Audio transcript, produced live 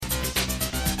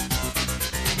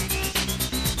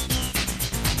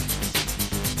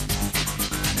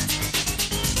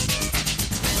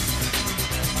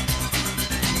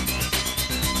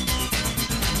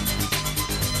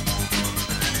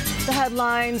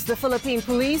headlines, the Philippine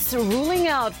police ruling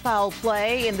out foul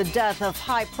play in the death of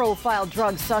high-profile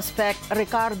drug suspect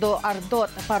Ricardo Ardot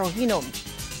Parohinog.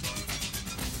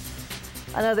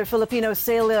 Another Filipino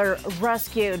sailor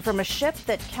rescued from a ship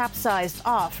that capsized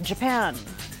off Japan.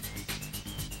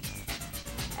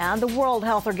 And the World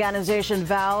Health Organization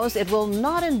vows it will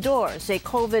not endorse a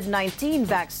COVID-19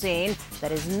 vaccine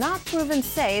that is not proven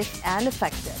safe and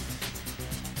effective.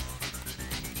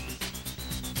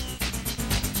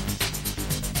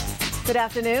 Good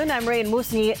afternoon, I'm Rain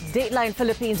Musni. Dateline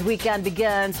Philippines weekend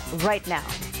begins right now.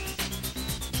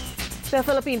 The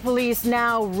Philippine police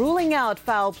now ruling out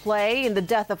foul play in the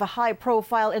death of a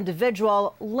high-profile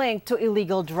individual linked to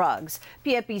illegal drugs.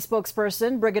 PNP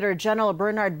spokesperson Brigadier General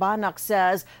Bernard Banac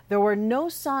says there were no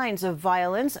signs of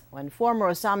violence when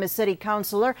former Osamis City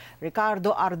Councilor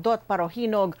Ricardo Ardot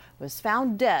Parohinog was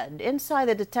found dead inside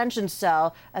the detention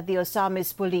cell at the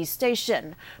Osamis Police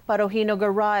Station. Parohinog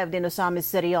arrived in Osamis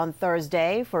City on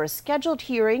Thursday for a scheduled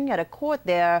hearing at a court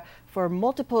there for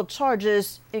multiple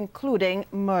charges, including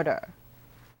murder.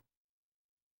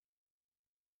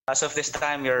 As of this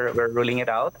time, we're ruling it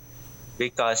out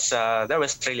because there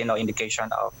was really no indication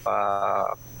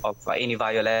of any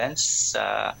violence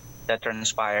that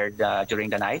transpired during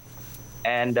the night.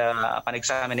 And upon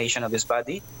examination of his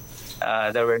body,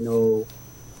 there were no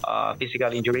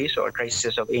physical injuries or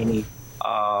traces of any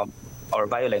or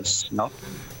violence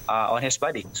on his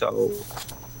body. So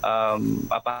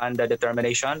upon the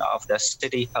determination of the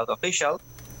city health official,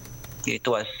 it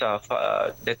was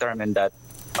determined that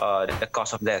the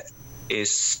cause of death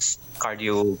is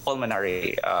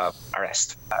cardiopulmonary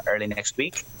arrest. Early next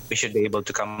week, we should be able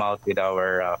to come out with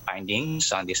our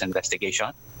findings on this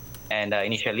investigation. And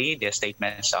initially, the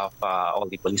statements of all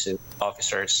the police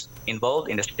officers involved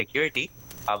in the security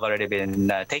have already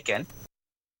been taken.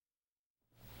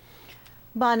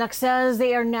 Banac says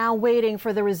they are now waiting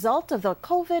for the result of the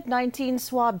COVID-19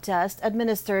 swab test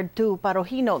administered to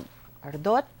Parohinog.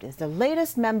 Ardot is the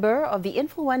latest member of the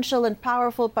influential and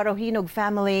powerful Parohinog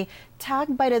family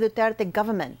tagged by the Duterte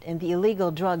government in the illegal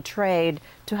drug trade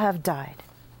to have died.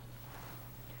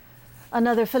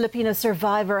 Another Filipino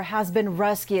survivor has been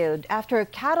rescued after a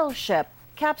cattle ship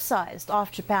capsized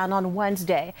off Japan on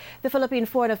Wednesday. The Philippine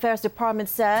Foreign Affairs Department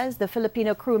says the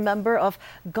Filipino crew member of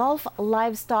Gulf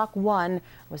Livestock One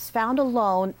was found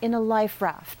alone in a life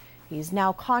raft. He's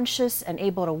now conscious and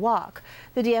able to walk.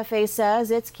 The DFA says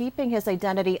it's keeping his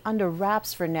identity under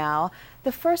wraps for now.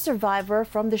 The first survivor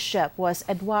from the ship was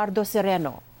Eduardo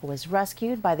Sereno, who was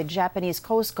rescued by the Japanese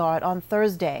Coast Guard on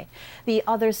Thursday. The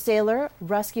other sailor,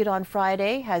 rescued on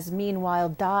Friday, has meanwhile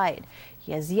died.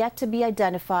 He has yet to be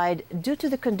identified due to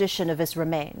the condition of his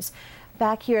remains.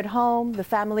 Back here at home, the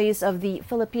families of the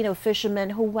Filipino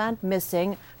fishermen who went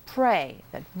missing pray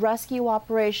that rescue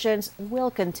operations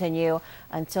will continue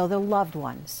until their loved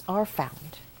ones are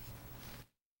found.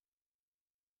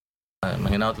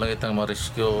 Mahinaot lang itang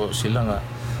ma-rescue sila nga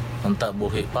unta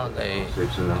buhi pa kay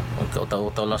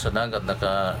utaw-utaw lang sa dagat,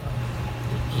 naka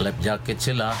life jacket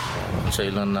sila sa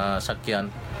ilang nasakyan.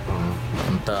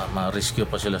 Unta ma-rescue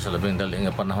pa sila sa labing dali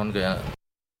nga panahon kaya.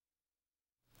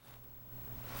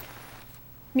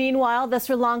 Meanwhile, the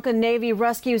Sri Lankan Navy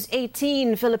rescues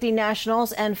 18 Philippine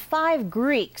nationals and 5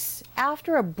 Greeks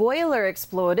after a boiler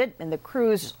exploded in the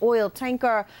cruise oil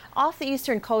tanker off the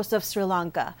eastern coast of Sri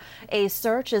Lanka. A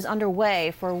search is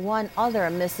underway for one other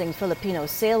missing Filipino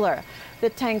sailor. The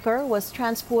tanker was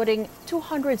transporting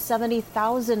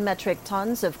 270,000 metric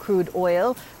tons of crude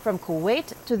oil from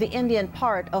Kuwait to the Indian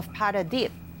part of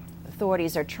Paradip.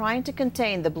 Authorities are trying to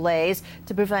contain the blaze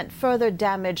to prevent further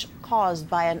damage caused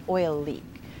by an oil leak.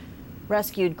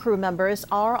 Rescued crew members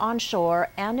are on shore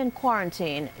and in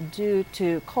quarantine due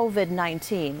to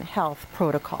COVID-19 health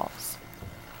protocols.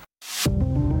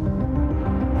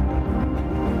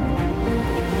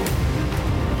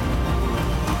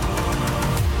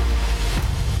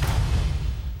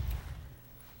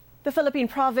 The Philippine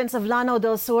province of Lanao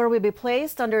del Sur will be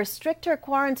placed under stricter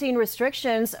quarantine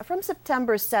restrictions from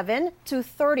September 7 to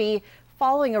 30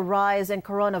 following a rise in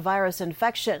coronavirus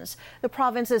infections. The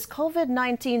province's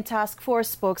COVID-19 task force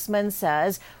spokesman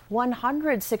says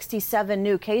 167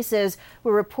 new cases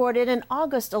were reported in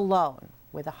August alone,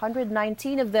 with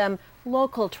 119 of them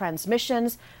local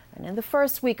transmissions. And in the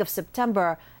first week of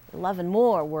September, 11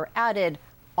 more were added,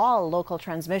 all local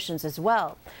transmissions as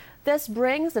well. This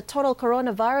brings the total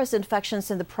coronavirus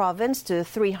infections in the province to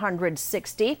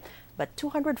 360, but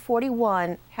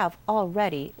 241 have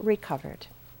already recovered.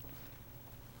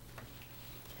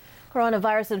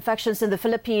 Coronavirus infections in the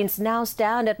Philippines now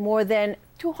stand at more than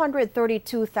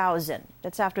 232,000.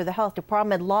 That's after the health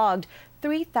department logged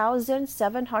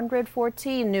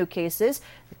 3,714 new cases,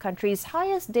 the country's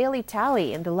highest daily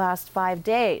tally in the last 5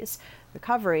 days.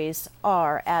 Recoveries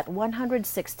are at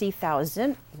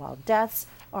 160,000, while deaths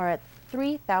are at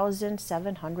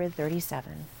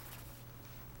 3,737.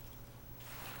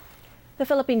 The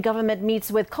Philippine government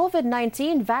meets with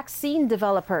COVID-19 vaccine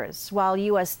developers, while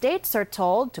U.S. states are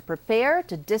told to prepare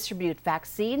to distribute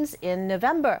vaccines in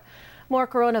November. More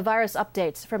coronavirus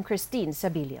updates from Christine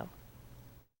Sabilio.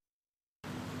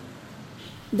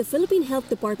 The Philippine Health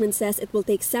Department says it will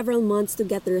take several months to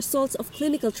get the results of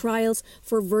clinical trials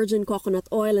for virgin coconut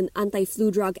oil and anti-flu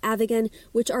drug Avigan,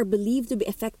 which are believed to be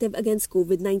effective against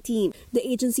COVID-19. The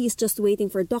agency is just waiting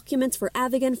for documents for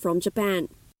Avigan from Japan.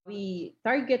 We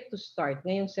target to start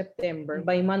ngayong September.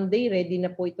 By Monday, ready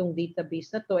na po itong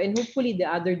database na to, and hopefully the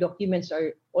other documents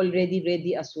are already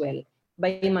ready as well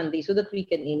by Monday so that we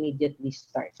can immediately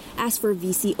start. As for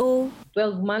VCO,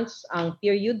 12 months ang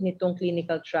period nitong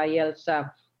clinical trial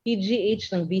sa PGH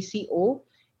ng VCO.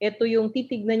 Ito yung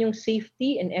titignan yung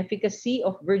safety and efficacy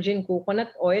of virgin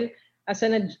coconut oil as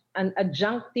an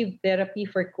adjunctive therapy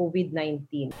for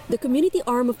COVID-19. The community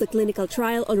arm of the clinical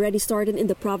trial already started in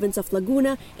the province of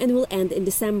Laguna and will end in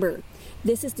December.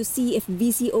 This is to see if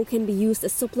VCO can be used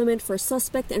as supplement for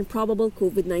suspect and probable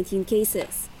COVID-19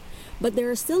 cases. But there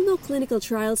are still no clinical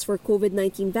trials for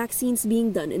COVID-19 vaccines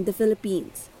being done in the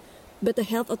Philippines. But the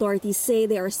health authorities say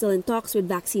they are still in talks with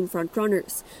vaccine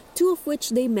frontrunners, two of which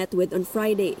they met with on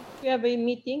Friday. We have a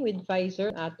meeting with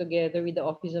Pfizer together with the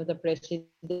Office of the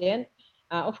President,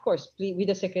 of course, with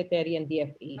the Secretary and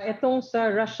DFA. Itong sa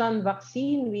Russian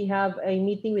vaccine, we have a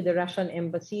meeting with the Russian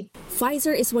Embassy.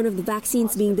 Pfizer is one of the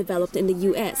vaccines being developed in the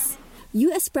U.S.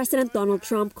 U.S. President Donald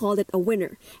Trump called it a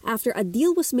winner after a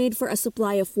deal was made for a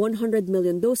supply of 100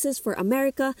 million doses for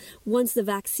America once the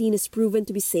vaccine is proven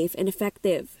to be safe and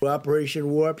effective. Operation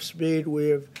Warp Speed, we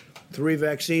have 3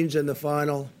 vaccines in the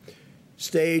final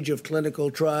stage of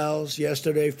clinical trials.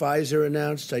 Yesterday, Pfizer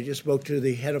announced, I just spoke to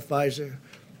the head of Pfizer,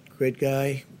 great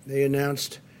guy. They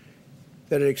announced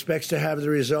that it expects to have the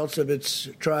results of its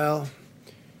trial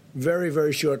very,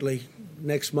 very shortly,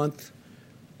 next month.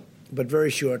 But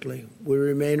very shortly. We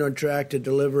remain on track to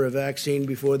deliver a vaccine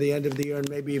before the end of the year and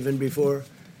maybe even before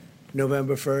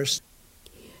November 1st.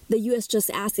 The U.S.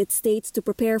 just asked its states to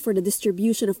prepare for the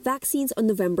distribution of vaccines on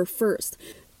November 1st,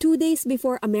 2 days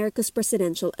before America's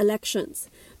presidential elections.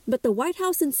 But the White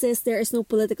House insists there is no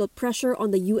political pressure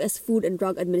on the U.S. Food and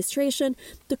Drug Administration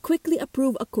to quickly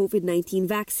approve a COVID-19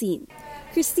 vaccine.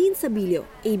 Christine Sabilio,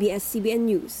 ABS-CBN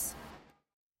News.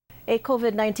 A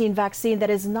COVID-19 vaccine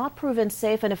that is not proven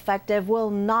safe and effective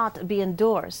will not be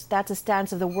endorsed. That's a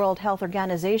stance of the World Health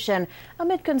Organization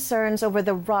amid concerns over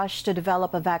the rush to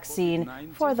develop a vaccine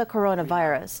for the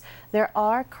coronavirus. There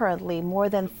are currently more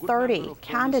than 30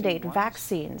 candidate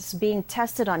vaccines being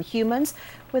tested on humans,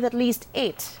 with at least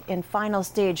 8 in final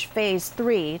stage phase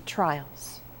 3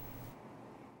 trials.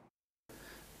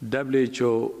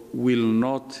 WHO will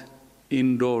not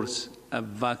endorse a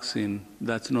vaccine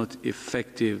that's not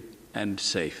effective and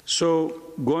safe. So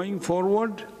going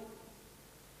forward,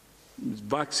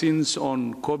 vaccines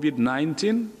on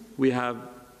COVID-19, we have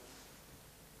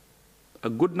a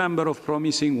good number of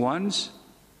promising ones.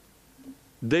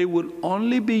 They will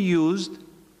only be used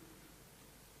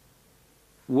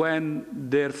when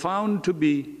they're found to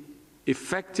be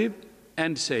effective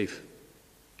and safe.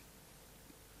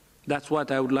 That's what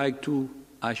I would like to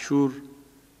assure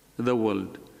the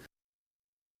world.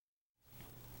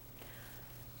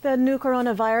 The new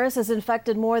coronavirus has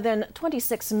infected more than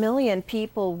 26 million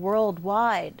people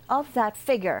worldwide. Of that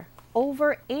figure,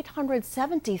 over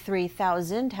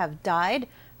 873,000 have died,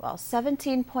 while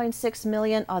 17.6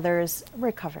 million others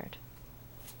recovered.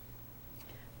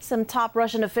 Some top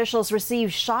Russian officials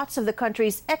received shots of the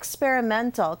country's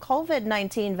experimental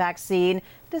COVID-19 vaccine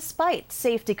despite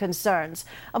safety concerns.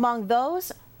 Among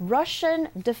those, Russian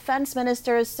Defense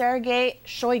Minister Sergei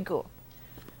Shoigu.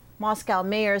 Moscow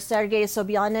Mayor Sergei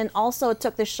Sobyanin also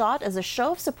took the shot as a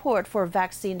show of support for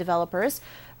vaccine developers.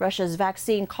 Russia's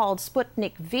vaccine called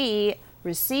Sputnik V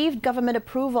received government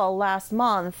approval last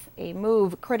month, a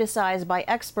move criticized by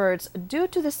experts due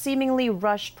to the seemingly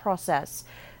rushed process.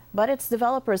 But its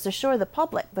developers assure the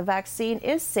public the vaccine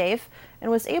is safe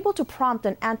and was able to prompt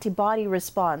an antibody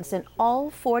response in all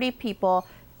 40 people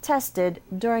tested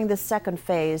during the second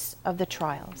phase of the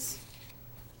trials.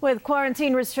 With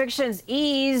quarantine restrictions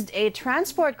eased, a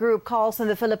transport group calls on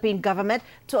the Philippine government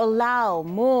to allow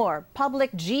more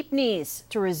public jeepneys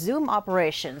to resume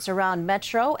operations around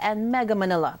Metro and Mega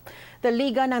Manila. The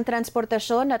Liga ng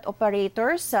Transportasyon at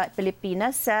Operators sa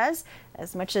Pilipinas says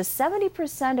as much as 70%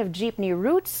 of jeepney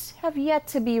routes have yet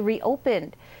to be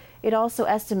reopened. It also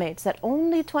estimates that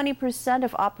only 20%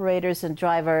 of operators and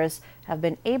drivers have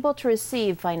been able to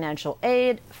receive financial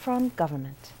aid from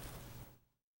government.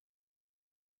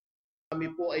 Kami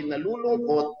po ay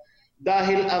nalulungkot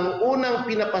dahil ang unang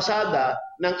pinapasada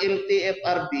ng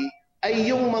LTFRB ay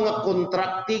yung mga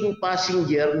contracting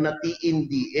passenger na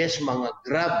TNDS, mga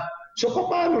Grab. So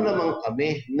paano naman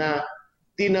kami na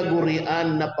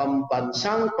tinagurian na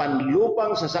pambansang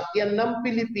panlupang sasakyan ng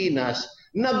Pilipinas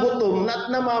na gutom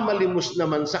at namamalimos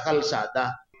naman sa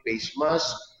kalsada? Face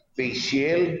mask, face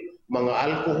shield, mga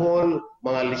alcohol,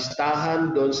 mga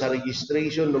listahan doon sa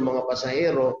registration ng mga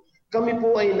pasahero. Kami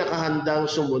po ay nakahandang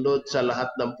sumunod sa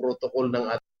lahat ng protocol ng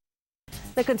ating.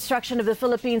 The construction of the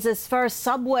Philippines' first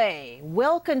subway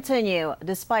will continue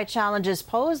despite challenges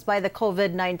posed by the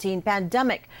COVID-19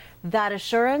 pandemic. That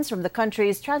assurance from the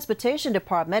country's transportation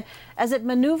department as it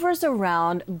maneuvers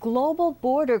around global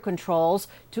border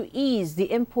controls to ease the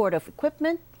import of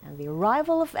equipment and the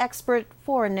arrival of expert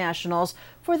foreign nationals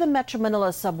for the Metro Manila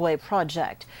subway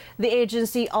project. The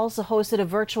agency also hosted a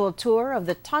virtual tour of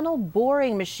the tunnel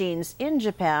boring machines in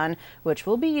Japan, which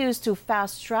will be used to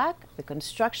fast-track the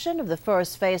construction of the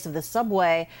first phase of the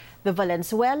subway, the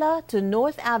Valenzuela to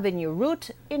North Avenue route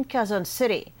in Quezon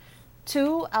City.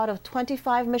 2 out of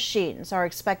 25 machines are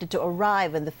expected to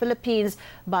arrive in the Philippines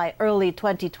by early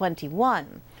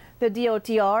 2021. The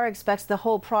DOTR expects the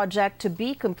whole project to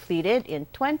be completed in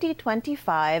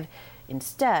 2025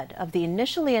 instead of the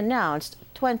initially announced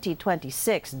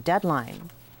 2026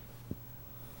 deadline.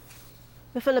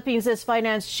 The Philippines'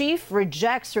 finance chief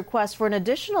rejects requests for an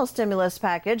additional stimulus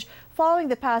package following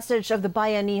the passage of the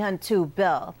Bayanihan 2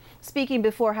 bill. Speaking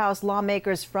before House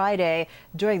lawmakers Friday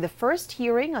during the first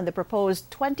hearing on the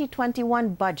proposed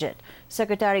 2021 budget,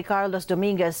 Secretary Carlos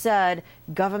Dominguez said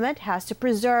government has to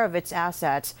preserve its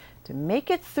assets to make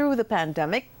it through the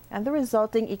pandemic and the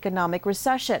resulting economic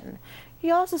recession. He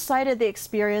also cited the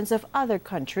experience of other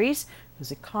countries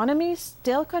whose economies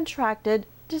still contracted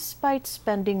despite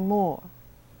spending more.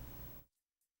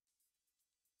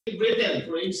 Britain,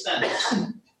 for instance,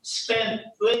 spent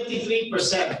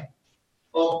 23%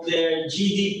 of their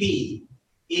GDP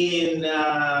in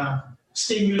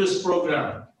stimulus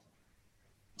program.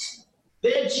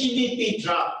 Their GDP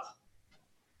dropped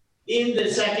in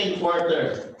the second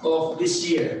quarter of this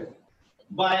year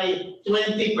by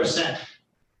 20%.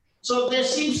 So there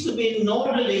seems to be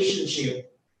no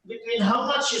relationship between how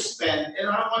much you spend and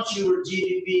how much your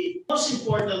GDP. The most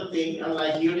important thing,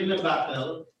 unlike you're in a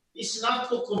battle, is not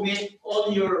to commit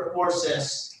all your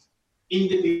forces in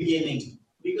the beginning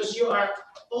because you are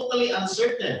totally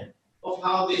uncertain of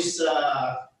how this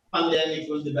pandemic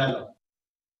will develop.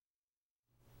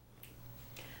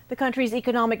 The country's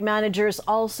economic managers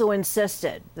also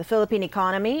insisted the Philippine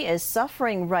economy is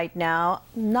suffering right now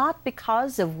not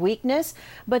because of weakness,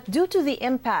 but due to the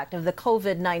impact of the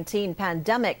COVID-19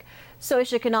 pandemic.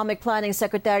 Socioeconomic Planning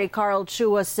Secretary Carl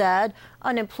Chua said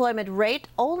unemployment rate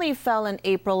only fell in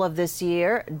April of this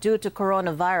year due to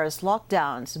coronavirus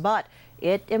lockdowns, but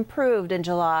it improved in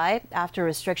July after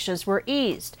restrictions were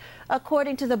eased.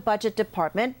 According to the Budget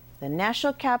Department, the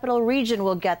National Capital Region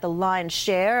will get the lion's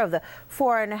share of the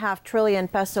 4.5 trillion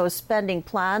peso spending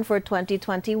plan for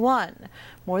 2021.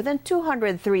 More than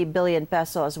 203 billion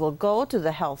pesos will go to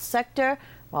the health sector,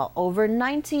 while over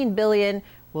 19 billion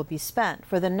will be spent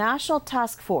for the National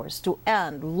Task Force to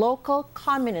end local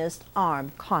communist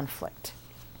armed conflict.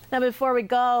 Now, before we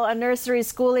go, a nursery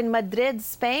school in Madrid,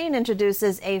 Spain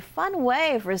introduces a fun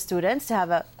way for students to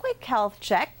have a quick health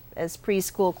check as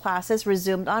preschool classes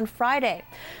resumed on Friday.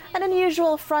 An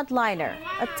unusual frontliner,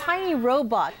 a tiny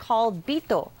robot called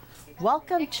Bito,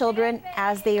 welcomed children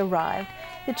as they arrived.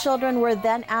 The children were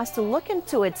then asked to look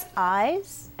into its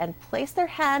eyes and place their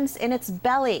hands in its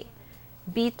belly.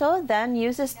 Bito then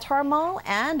uses thermal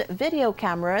and video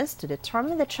cameras to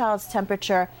determine the child's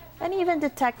temperature and even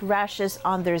detect rashes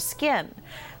on their skin.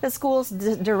 The school's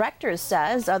director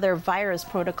says other virus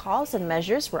protocols and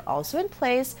measures were also in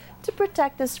place to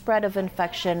protect the spread of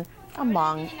infection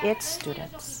among its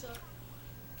students.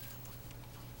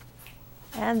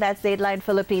 And that's Dateline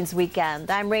Philippines Weekend.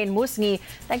 I'm Rain Musngi.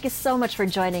 Thank you so much for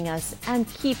joining us, and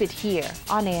keep it here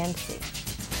on ANC.